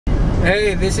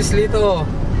Hey, this is Lito.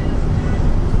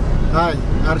 Hi,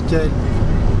 Archel.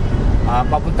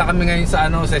 Papunta kami ngayon sa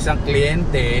sa isang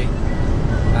kliyente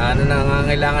na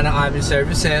nangangailangan ng aming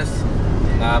services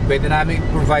na pwede namin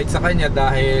i-provide sa kanya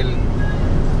dahil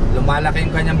lumalaki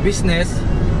yung kanyang business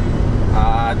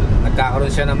at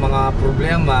nagkakaroon siya ng mga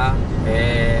problema.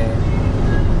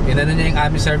 Inano niya yung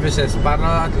aming services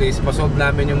para at least masolve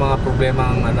namin yung mga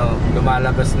problemang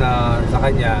lumalabas na sa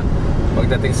kanya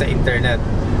pagdating sa internet,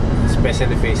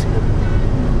 especially Facebook.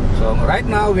 So right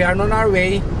now we are on our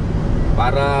way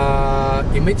para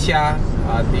i-meet siya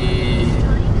at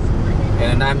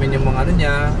namin yung mga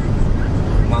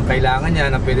yung mga kailangan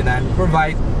niya na pwede namin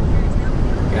provide.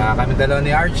 Kaya kami dalawa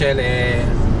ni Archel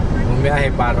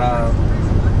bumiyahe para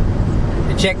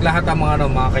i-check lahat ang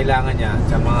mga kailangan niya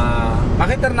sa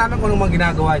makita namin kung anong mga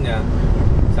ginagawa niya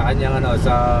sa kanyang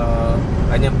sa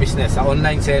kanyang business, sa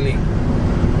online selling.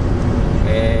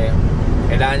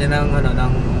 Kailangan niya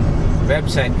ng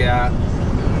website, kaya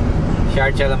si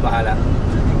Archel ang bahala.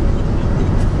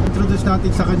 Introduce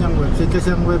natin sa kanyang website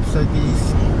kasi ang website is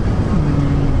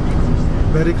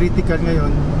very critical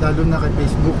ngayon, lalo na kay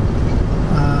Facebook.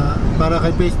 Para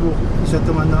kay Facebook, isa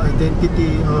itong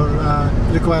identity or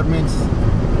requirements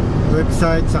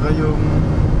website, saka yung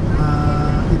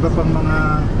iba pang mga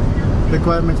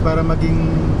requirements para maging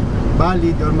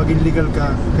valid or maging legal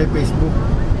ka kay Facebook.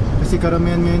 Kasi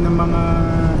karamihan ngayon ng mga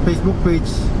Facebook page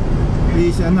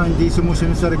is hindi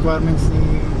sumusunod sa requirements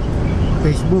ni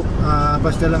Facebook.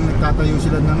 Basta lang nagtatayo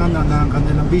sila ng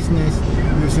kanilang business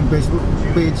using Facebook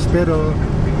page, pero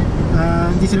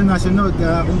hindi sila nasunod.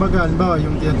 Kumbaga, halimbawa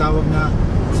yung tinatawag na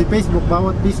si Facebook,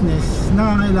 bawat business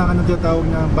nangangailangan ng tinatawag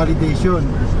na validation.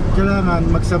 Kailangan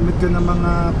mag-submit ka ng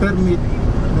mga permit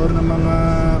or ng mga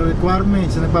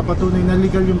requirements na nagpapatunay na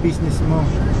legal yung business mo.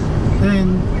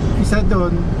 And isa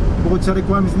doon, bukod sa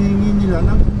requirements nila,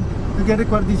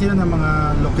 nag-require din sila ng mga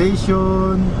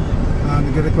location,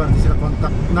 nag-require din sila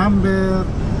contact number,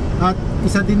 at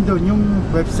isa din doon yung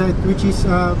website, which is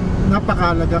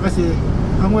napakahalaga kasi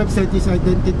ang website is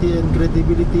identity and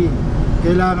credibility.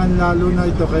 Kailangan lalo na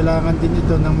ito, kailangan din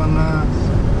ito ng mga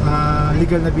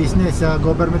legal na business. Sa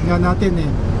government nga natin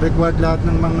required lahat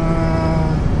ng mga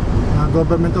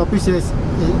government offices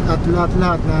at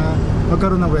lahat na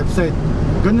magkaroon ng website.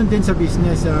 Ganun din sa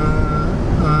business,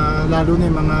 lalo na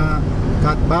yung mga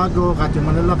bago, yung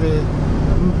malalaki.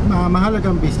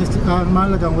 Mahalagang business,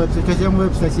 mahalagang website kasi ang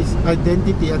website is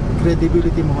identity at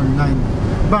credibility mo online.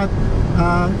 But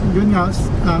yun nga,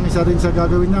 ang isa rin sa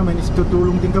gagawin namin is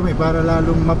tutulong din kami para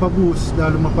lalong mapaboost,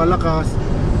 lalong mapalakas,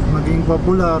 maging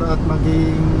popular at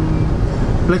maging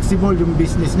flexible yung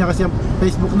business niya. Kasi ang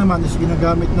Facebook naman is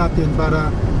ginagamit natin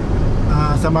para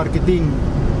sa marketing.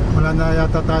 Wala na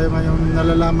yata tayo ngayon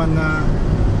nalalaman na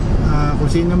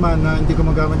kung sino man na hindi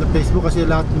gumagamit ng Facebook, kasi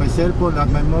lahat may cellphone, lahat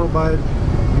may mobile.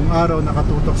 Buong araw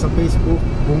nakatutok sa Facebook,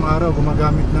 buong araw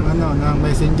gumagamit ng ng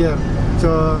Messenger.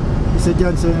 So isa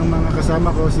dyan sa yung mga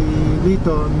kasama ko, si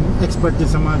Lito, expert din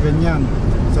sa mga ganyan,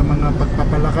 sa mga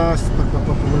pagpapalakas,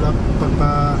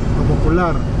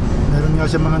 pagpapapopular. Meron nga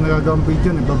siya mga nagagawang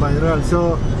video, nagba-viral.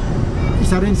 So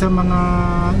isa rin sa mga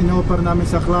ino-offer namin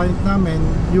sa client namin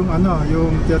yung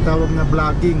yung tinatawag na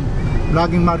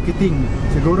vlogging marketing.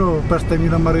 Siguro first time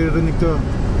nyo lang maririnig to.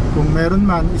 Kung meron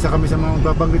man, isa kami sa mga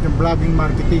magbabanggit yung vlogging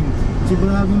marketing. Si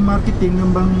vlogging marketing,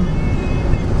 yung bang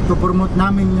to-promote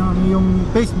namin yung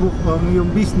Facebook o yung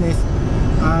business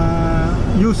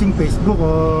using Facebook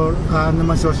or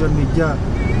naman social media.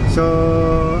 So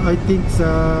I think sa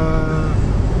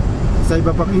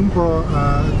iba pang info,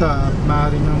 ito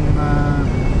maaari nang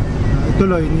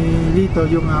ituloy ni Lito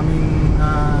yung aming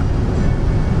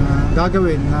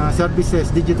gagawin na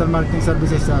services, digital marketing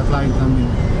services sa client namin.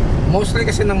 Mostly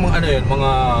kasi ng mga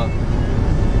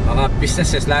mga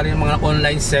businesses, lalo yung mga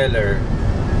online seller,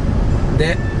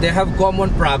 they have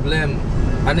common problem.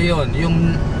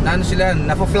 Yung sila,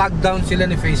 nafa-flag down sila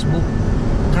ni Facebook.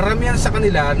 Karamihan sa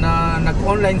kanila na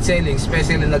nag-online selling,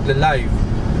 especially nagla-live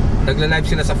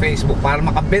sila sa Facebook para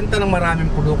makabenta ng maraming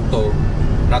produkto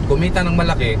at kumita ng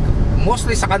malaki.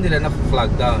 Mostly sa kanila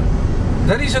na-flag down.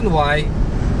 The reason why,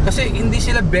 kasi hindi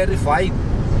sila verified.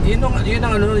 Yun ang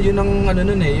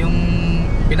yung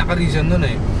pinaka-reason nun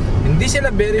Hindi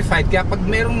sila verified, kaya pag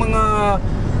merong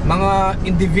mga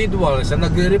individuals na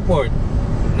nagre-report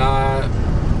na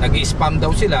nag-spam daw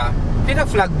sila,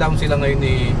 pina-flag down sila ngayon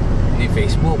ni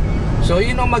Facebook. So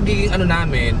yun ang magiging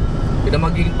namin, yun ang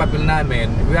magiging papel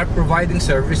namin. We are providing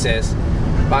services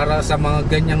para sa mga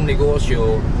ganyang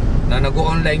negosyo na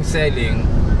nag-online selling,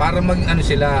 para maging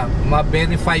sila,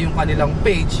 ma-verify yung kanilang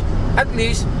page. At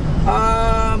least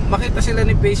makita sila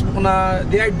ni Facebook na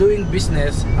they are doing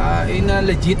business in a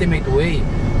legitimate way.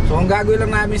 So ang gagawin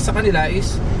lang namin sa kanila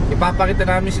is ipapakita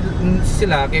namin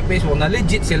sila kay Facebook na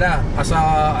legit sila as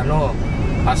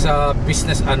a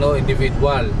business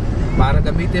individual, para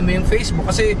gamitin mo yung Facebook.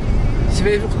 Kasi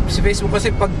si Facebook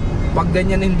kasi pag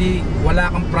ganyan hindi wala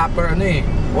kang proper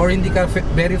or hindi ka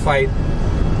verified,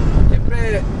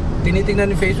 siyempre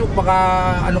tinitingnan ni Facebook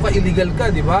baka illegal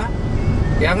ka, di ba?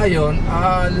 Kaya ngayon,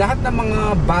 lahat ng mga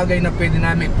bagay na pwede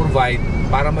namin provide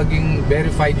para maging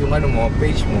verified yung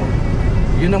page mo,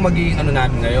 yun ang magiging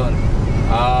namin ngayon.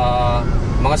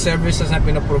 Mga services na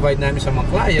pinaprovide namin sa mga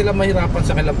client, sila mahirapan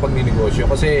sa kanilang pagninegosyo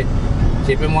kasi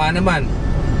sipin mo naman,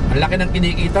 ang laki ng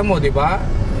kinikita mo, di ba?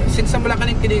 Since ang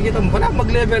malaki ng kinikita mo, wala,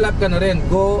 mag-level up ka na rin.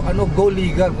 Go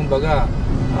legal, kumbaga.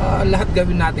 Lahat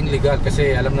gawin nating legal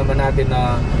kasi alam naman natin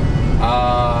na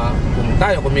kung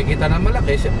tayo kumikita na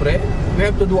malaki, siyempre we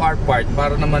have to do our part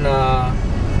para naman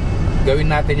gawin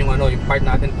natin yung part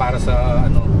natin para sa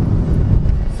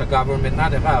sa government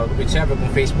natin, whichever, kung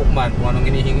Facebook man, kung anong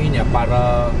hinihingi niya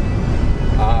para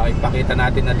ipakita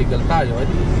natin na legal tayo,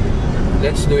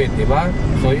 let's do it, di ba?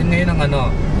 So yun ngayon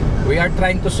ang we are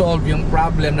trying to solve yung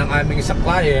problem ng aming isang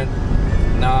client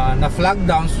na flag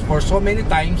down for so many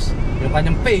times yung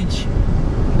kanyang page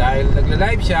dahil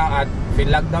nagla-live siya at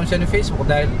flag down siya ni Facebook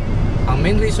dahil ang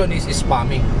main reason is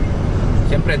spamming.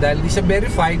 Siyempre dahil hindi siya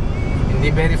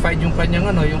verified yung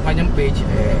kanyang yung kanyang page,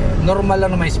 normal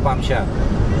lang na may spam siya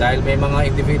dahil may mga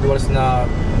individuals na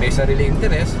may sarili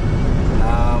interest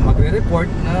na magre-report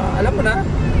na alam mo na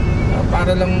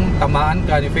para lang tamaan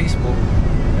ka ni Facebook.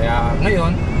 Kaya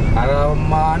ngayon, para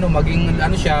maging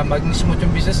maging smooth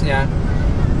yung business niya,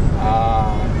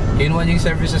 kinuha niya yung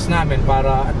services namin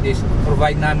para at least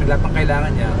provide namin lahat ng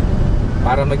kailangan niya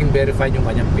para maging verified yung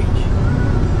kanyang page.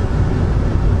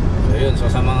 So yun, so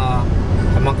sa mga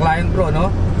client bro,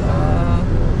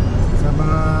 sa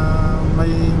mga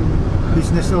may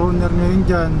business owner ngayon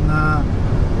dyan na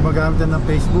gumagamit ng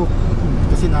Facebook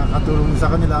kasi nakakatulong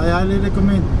sa kanila, I highly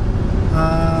recommend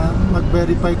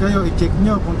mag-verify kayo, i-check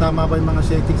nyo kung tama ba yung mga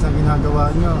settings na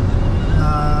ginagawa nyo.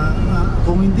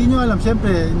 Kung hindi nyo alam,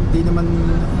 syempre hindi nyo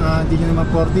naman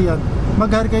 40 yan,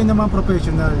 mag-hire kayo ng mga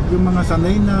professional, yung mga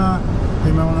sanay na,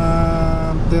 yung mga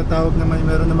tinatawag na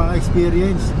meron na mga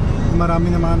experience.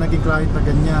 Marami na mga naging client na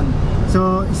ganyan.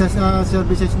 So isa sa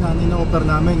services na ino-offer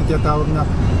namin yung tinatawag na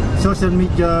social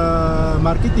media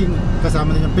marketing,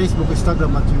 kasama na yung Facebook,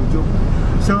 Instagram at YouTube.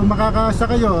 So makakaasa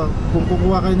kayo kung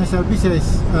kukuha kayo ng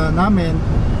services namin,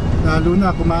 lalo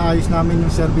na kung maayos namin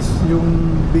yung service, yung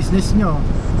business nyo.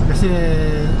 Kasi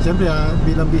siyempre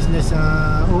bilang business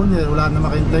owner, wala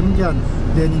naman kayong time dyan,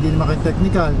 then hindi naman kayong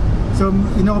technical. So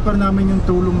ino-offer namin yung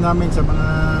tulong namin sa mga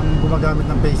gumagamit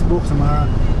ng Facebook, sa mga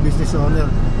business owner.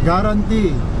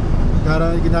 Guarantee,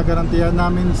 ginagarantiyan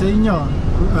namin sa inyo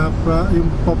yung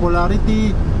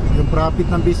popularity, yung profit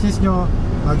ng business nyo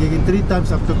magiging 3 times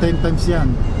up to 10 times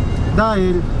yan.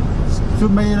 Dahil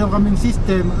mayroon kaming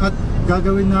system at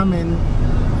gagawin namin,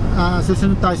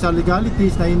 susunod tayo sa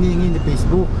legalities na hinihingi ni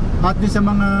Facebook. At din sa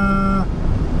mga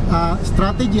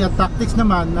strategy at tactics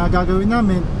naman na gagawin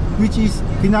namin, which is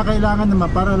kinakailangan naman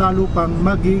para lalo pang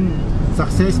maging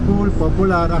successful,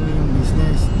 popular ang iyong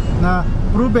business, na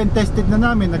proven, tested na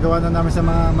namin, nagawa na namin sa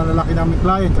mga malalaki naming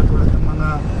client, katulad ng mga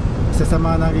isa sa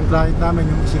mga naging client namin,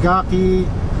 yung Shigaki,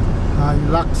 yung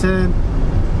Laxent,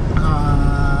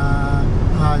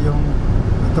 yung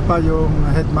ito pa, yung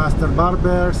Headmaster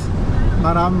Barbers,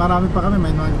 marami pa kami,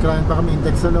 may mga client pa kami,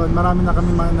 Index Salon, marami na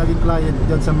kami mga naging client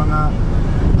dyan sa mga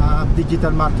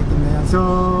digital marketing na yan. So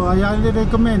I highly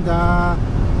recommend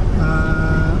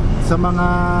sa mga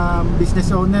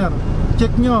business owner,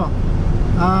 check nyo.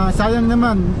 Sayang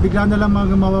naman, bigla na lang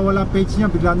mawawala page nyo,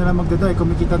 bigla na lang magdaday,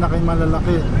 kumikita na kayong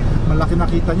malaki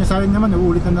nakita nyo, sayang naman,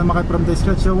 uulit na naman kayo from the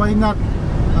scratch. So why not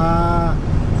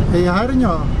i-hire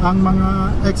nyo ang mga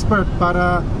expert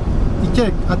para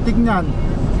i-check at tignan,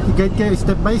 i-guide kayo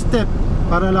step by step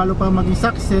para lalo pa maging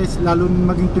success, lalo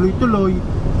maging tuloy-tuloy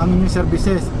ang inyong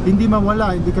services, hindi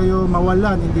mawala, hindi kayo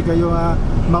mawalan, hindi kayo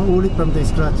maulit from the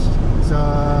scratch. So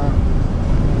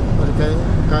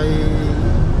kay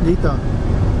dito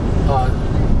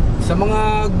sa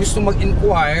mga gusto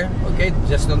mag-inquire, okay,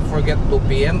 just don't forget to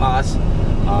PM us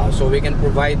so we can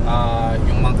provide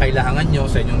yung mga kailangan nyo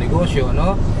sa inyong negosyo,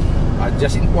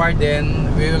 just inquire, then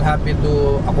we will happy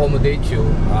to accommodate you.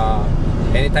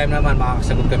 Anytime naman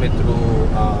makakasagot kami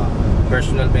through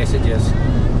personal messages,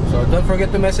 so don't forget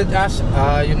to message us.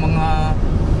 Yung mga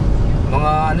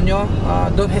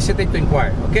don't hesitate to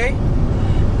inquire, okay?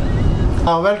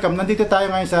 Welcome, nandito tayo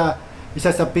ngayon sa isa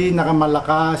sa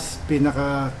pinakamalakas,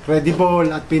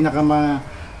 pinaka-credible at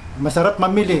masarap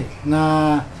mamili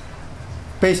na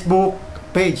Facebook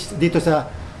page dito sa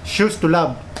Shoes to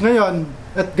Love. Ngayon,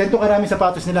 at ganito karami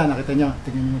sapatos nila, nakita nyo,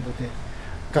 tingnan nyo mabuti.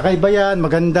 Kakaiba yan,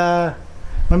 maganda.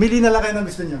 Mamili na lang kayo ng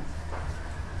gusto nyo.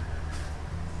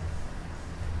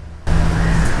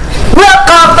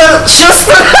 Welcome to Shoes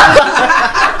to Love!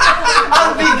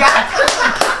 Ang bigat!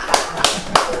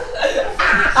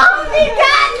 Ang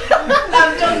bigat!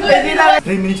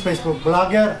 3 minutes Facebook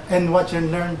vlogger and watch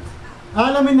and learn.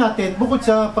 Alamin natin, bukod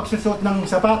sa pagsusot ng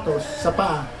sapatos sa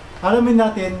paa, alamin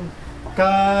natin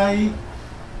kay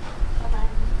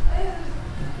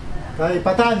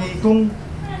Patani kung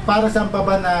para saan pa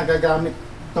ba nagagamit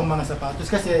itong mga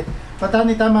sapatos. Kasi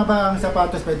Patani, tama ba ang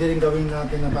sapatos pwede rin gawin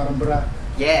natin na parang bra?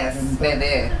 Yes, Ganun pa.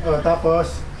 pwede.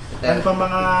 Tapos ano pa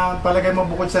mga palagay mo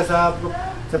bukod sa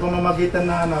pamamagitan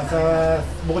na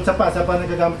bukod sa pa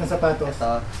nagagamit ng sapatos?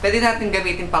 Ito, pwede natin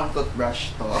gamitin pang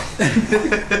toothbrush to.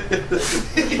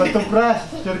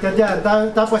 Pag-toothbrush, sure ka dyan.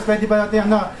 Tapos pwede ba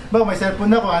natin may cellphone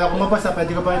na ko, alam ko mabasa,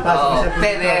 pwede ko ba itaas Oo, yung cellphone?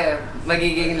 pwede.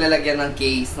 Magiging lalagyan ng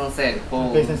case ng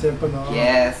cellphone. Case ng cellphone, no?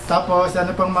 Yes. Tapos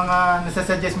ano pang mga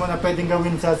nasasuggest mo na pwedeng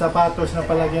gawin sa sapatos na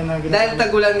palagyan ng ginagawa? Dahil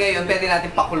tagulan ngayon, pwede natin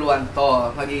pakuluan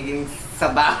to. Magiging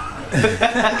saba.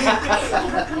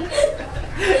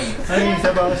 Ay,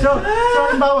 sabaw. So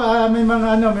halimbawa, may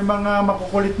mga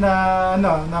makukulit na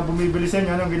na bumibili sa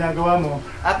inyo, anong ginagawa mo?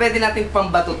 Pwede natin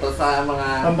pambato to sa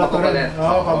mga Pambato rin. makukulit.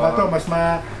 Oo, pambato.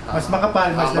 Mas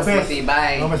makapal, mas Mas labis.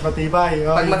 matibay. Mas matibay.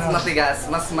 Pag mas matigas,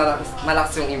 mas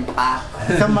malakas yung impact.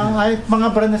 Sa mga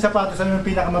brand ng sapatos, ano yung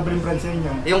pinakamabiling brand sa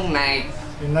inyo? Yung Nike.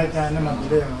 Yung Nike na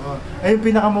mabili. Oo. Yung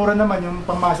pinakamura naman, yung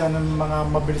pangmasa ng mga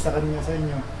mabilis sa kanya sa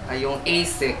inyo. Yung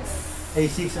A6.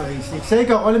 A6 o A6. So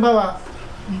ikaw, halimbawa,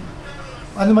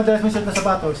 ano madalas mo suot na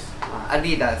sapatos?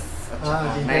 Adidas. At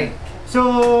saka Nike. So,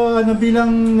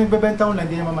 bilang nagbebenta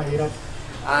online, hindi naman mahirap.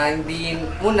 Hindi,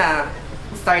 una,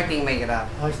 starting mahirap.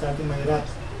 Starting mahirap.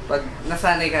 Pag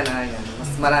nasanay ka na yan,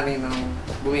 mas marami nang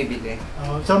bumibili.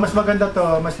 So, mas maganda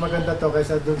to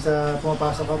kaysa dun sa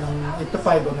pumapasok ka ng 8 to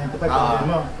 5 o 9 to 5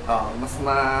 mo. Mas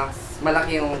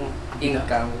malaki yung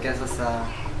income kaysa sa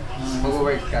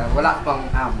mag-work ka. Wala ka pang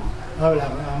amo. Wala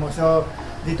kang amo. So,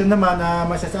 dito naman,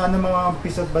 masasaan ng mga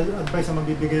piece of advice na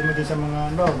magbibigay mo din sa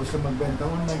mga gusto magbenta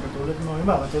online, katulad mo rin,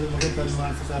 ano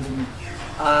mga sasabi mo?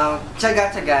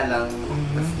 Tiyaga-tiyaga lang.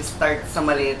 Start sa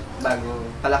maliit bago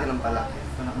palaki ng palaki.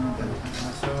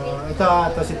 So,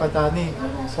 ito si Patani.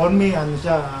 On me,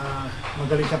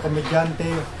 magaling siyang komedyante.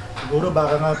 Siguro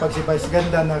baka nga pag si Vice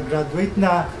Ganda nag-graduate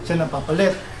na, siya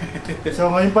napapalit.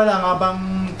 So ngayon pa lang, habang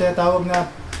tinatawag na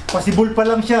possible pa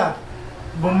lang siya,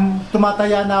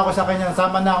 tumataya na ako sa kanya,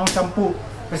 sama na akong shampoo.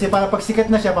 Kasi para pag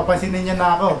sikat na siya, papansinin niya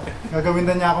na ako. Gagawin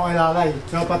na niya akong ilalay.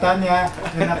 So Patani,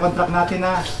 yun na contract natin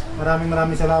na.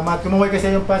 Maraming salamat. Kumuhay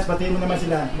kasi yung fans, batiin mo naman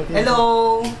sila.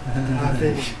 Hello!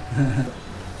 Sige.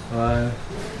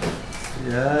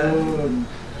 Yan.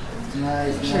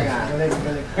 Nice. Galing.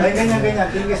 Ay, ganyan.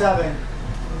 Tingin ka sa akin.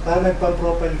 Para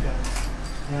nagpa-profile ka.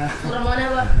 Yan. Pura mo na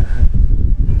ba?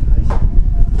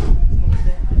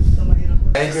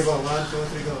 Sige po, 1,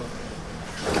 2, 3, go.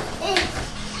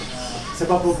 Isa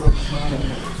pa po, bro.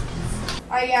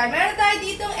 Ayan, meron tayo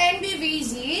ditong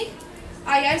NBVZ.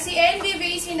 Ayan, si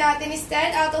NBVZ natin is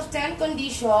 10 out of 10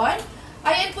 condition.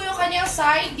 Ayan po yung kanyang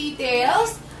side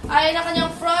details. Ayan ang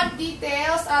kanyang front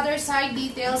details, other side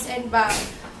details, and back.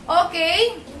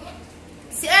 Okay.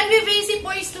 Si NBVZ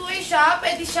po is two-way siya.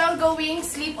 Pwede siyang gawing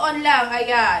slip-on lang.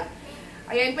 Ayan.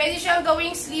 Ayan, pwede siyang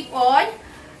gawing slip-on.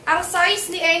 Ang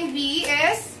size ni NB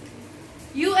is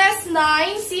US 9,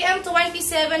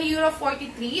 CM27, Euro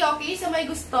 43. Okay, so may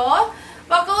gusto.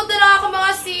 Pag-code na lang ako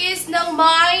mga sis ng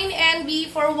Mine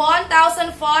NB for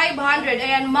 1,500.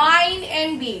 Ayan, Mine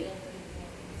NB.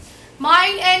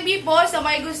 Mine NB po sa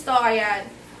may gusto. Ayan.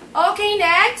 Okay,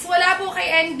 next. Wala po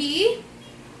kay NB.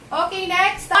 Okay,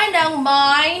 next. Tayo ng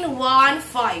Mine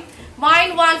 15.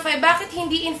 Mine 15. Bakit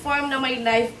hindi inform na may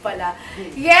live pala?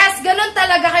 Yes, ganun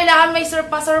talaga. Kailangan may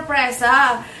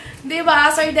sorpresa. Diba,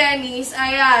 Sir Dennis?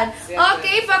 Ayan.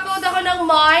 Okay, pa-code ako ng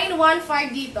Mine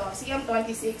 15 dito.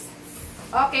 CM26.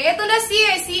 Okay, ito na si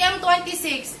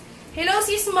CM26. Hello,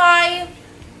 sis Smile.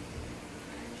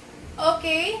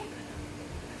 Okay.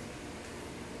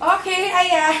 Okay,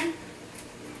 ayan.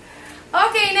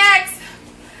 Okay, next.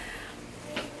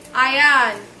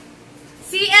 Ayan.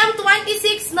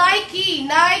 CM26 Nike.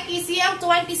 Nike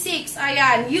CM26.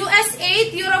 Ayan. US 8,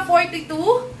 Euro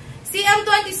 42.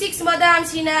 CM26, Madam,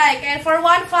 si Nike. And for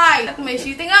 1.5. At may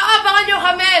shooting. Abangan nyo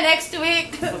kami next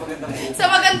week. Sa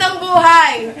magandang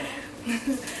buhay.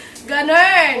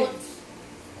 Ganun.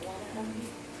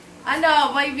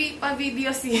 Ano, may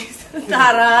pa-video sis.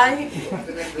 Taray.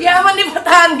 Yaman ni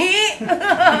Batani.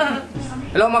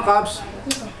 Hello mga Cubs!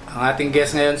 Ang ating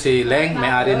guest ngayon si Leng,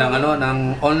 may-ari ng ng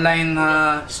online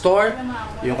store,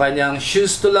 yung kanyang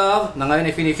Shoes to Love na ngayon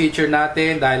ay fini-feature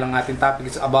natin dahil ang ating topic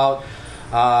is about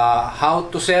how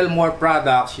to sell more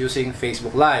products using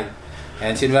Facebook Live.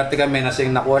 And sinuwerte kami na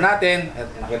siyang nakuha natin at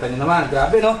nakita niyo naman,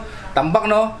 grabe no? Tambak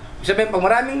no? Sabihin pag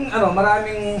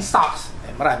maraming stocks,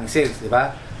 maraming sales, di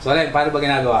ba? So Leng, paano ba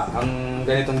ginagawa ang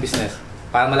ganitong business?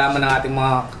 Para malaman ng ating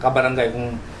mga kabarangay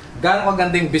kung gaano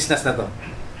kaganda yung business na to.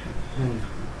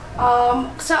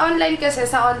 Sa online kasi,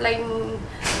 sa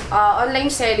online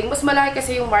selling, mas malaki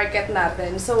kasi yung market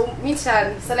natin. So,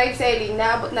 minsan, sa live selling,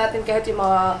 naabot natin kahit yung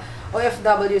mga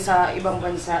OFW sa ibang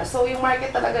bansa. So, yung market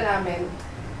talaga namin,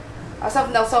 as of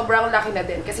now, sobrang laki na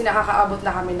din kasi nakakaabot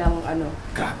na kami ng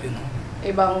Grabe no?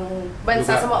 ibang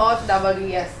bansa Lugar. sa mga OFW,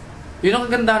 yes. Yun ang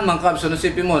kagandahan mga Cubs. So,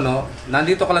 nasipin mo, no?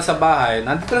 Nandito ka lang sa bahay.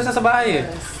 Nandito lang sa bahay eh.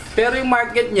 Yes. Pero yung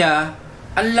market niya,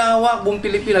 ang lawak, buong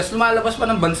Pilipinas, lumalabas pa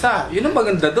ng bansa. Yun ang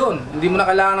maganda doon. Hindi mo na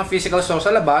kailangan ng physical store sa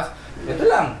labas. Ito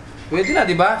lang. Pwede na,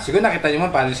 di ba? Siguro nakita niyo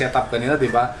man paano yung setup kanina, di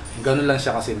ba? Ganun lang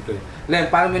siya kasimple. Len,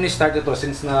 paano mo ni-start ito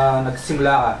since na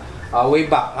nagsimula ka? Way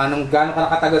back, gaano ka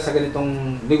nakatagal sa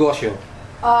ganitong negosyo?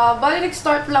 Bali,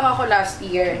 nag-start lang ako last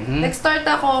year. Nag-start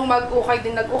ako nag-ukay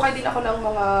din ako ng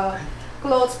mga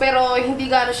clothes, pero hindi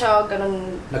gano'n siya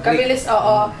ganun kabilis.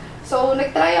 Oo. So,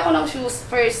 nag-try ako ng shoes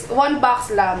first, 1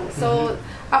 box lang. So,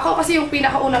 ako kasi yung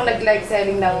pinakaunang nag-live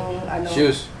selling ng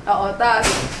Shoes. Oo, tapos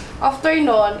after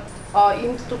nun,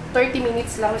 in 30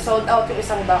 minutes lang, sold out yung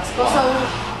isang box ko. So,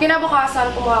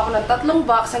 kinabukasan, kumuha ako ng 3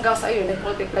 box hanggang sa ayun,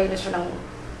 nag-multiply na siya ng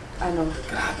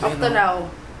Grabe, up to no? now.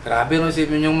 Grabe no,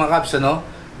 isipin yung mga Cubs, ano?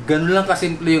 Ganun lang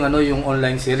kasimple yung yung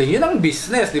online selling. Yun ang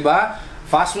business, di ba?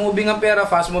 Fast moving ang pera,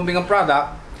 fast moving ang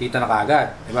product, kita na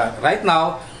kaagad. Diba? Right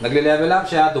now, nagle-level up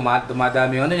siya,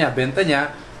 dumadami yung niya, benta niya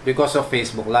because of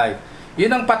Facebook Live. Yun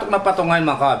ang patok na patok ngayon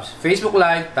mga Cubs. Facebook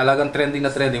Live, talagang trending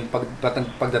na trending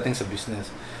pagdating sa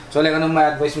business. So, like, anong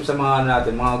ma-advise mo sa mga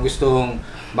natin, mga gustong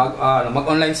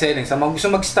mag-online selling, sa mga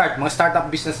gustong mag-start, mga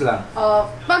startup business lang?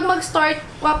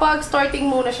 Pag starting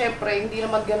muna, syempre, hindi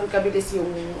naman ganun kabilis yung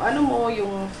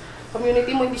yung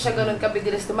community mo, hindi siya ganun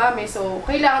kabilis dumami. So,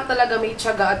 kailangan talaga may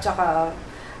tiyaga at saka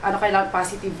kailangan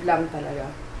positive lang talaga.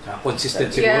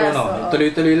 Consistent siguro, Yes, no?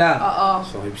 Tuloy-tuloy lang. Oo.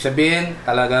 So, ibig sabihin,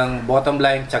 talagang bottom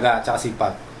line, tiyaga at saka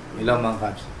sipag. Ilang mga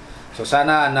Cubs. So,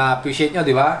 sana na-appreciate nyo,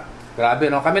 di ba?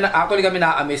 Grabe, no? Actually kami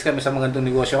na-amaze kami sa mga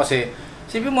ganitong negosyo kasi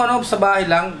sipin mo, sa bahay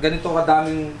lang, ganito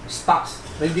kadaming stocks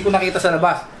na hindi ko nakita sa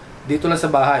labas. Dito lang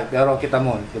sa bahay, pero kita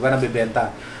mo, di ba,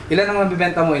 nabibenta. Ilan ang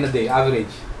nabibenta mo in a day,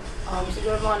 average?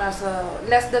 Siguro mga nasa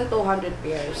less than 200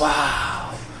 pairs.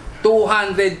 Wow!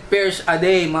 200 pairs a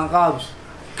day, mga Cubs.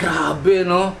 Grabe,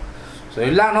 no? So,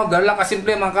 yun lang, no? Ganun lang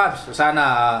kasimple, mga Cubs. So,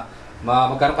 sana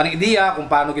magkaroon ka ng ideya kung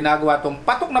paano ginagawa itong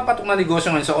patok na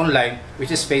negosyo ngayon sa online,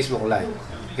 which is Facebook Live.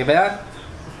 Okay ba yan?